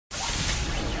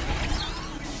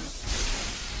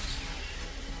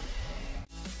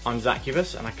I'm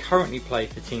Zacubus and I currently play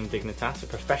for Team Dignitas, a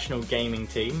professional gaming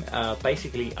team.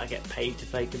 Basically, I get paid to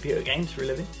play computer games for a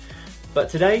living. But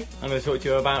today, I'm going to talk to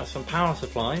you about some power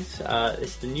supplies.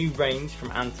 It's the new range from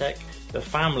Antec, the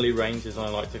family range as I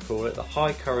like to call it, the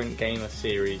High Current Gamer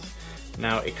series.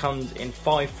 Now, it comes in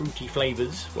 5 fruity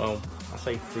flavours. Well, I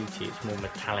say fruity, it's more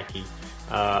metallic-y.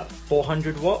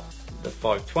 400 watt, the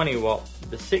 520 watt,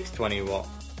 the 620 watt,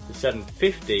 the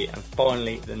 750, and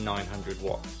finally the 900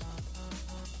 watts.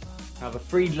 Now, the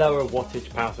 3 lower wattage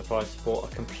power supplies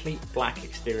support a complete black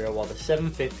exterior, while the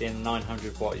 750 and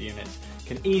 900 watt units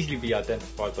can easily be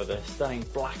identified by their stunning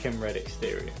black and red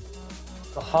exterior.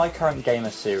 The High Current Gamer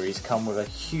series come with a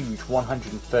huge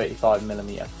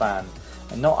 135mm fan,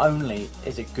 and not only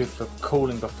is it good for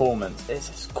cooling performance,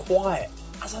 it's as quiet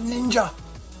as a ninja!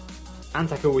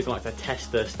 Antec always like to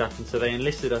test their stuff, and so they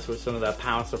enlisted us with some of their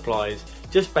power supplies,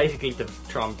 just basically to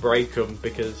try and break them,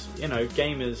 because, you know,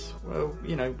 gamers, well,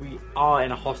 you know, we are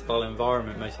in a hostile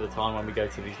environment most of the time when we go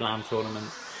to these LAN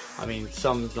tournaments. I mean,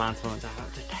 some LAN tournaments have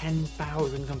up to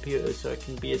 10,000 computers, so it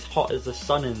can be as hot as the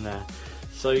sun in there.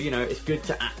 So, you know, it's good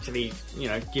to actually, you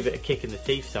know, give it a kick in the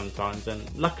teeth sometimes, and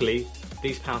luckily,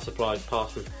 these power supplies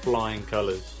pass with flying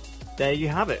colours. There you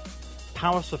have it.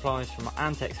 Power supplies from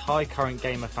Antec's High Current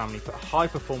Gamer family put high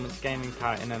performance gaming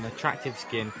power in an attractive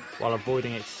skin while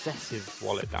avoiding excessive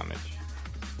wallet damage.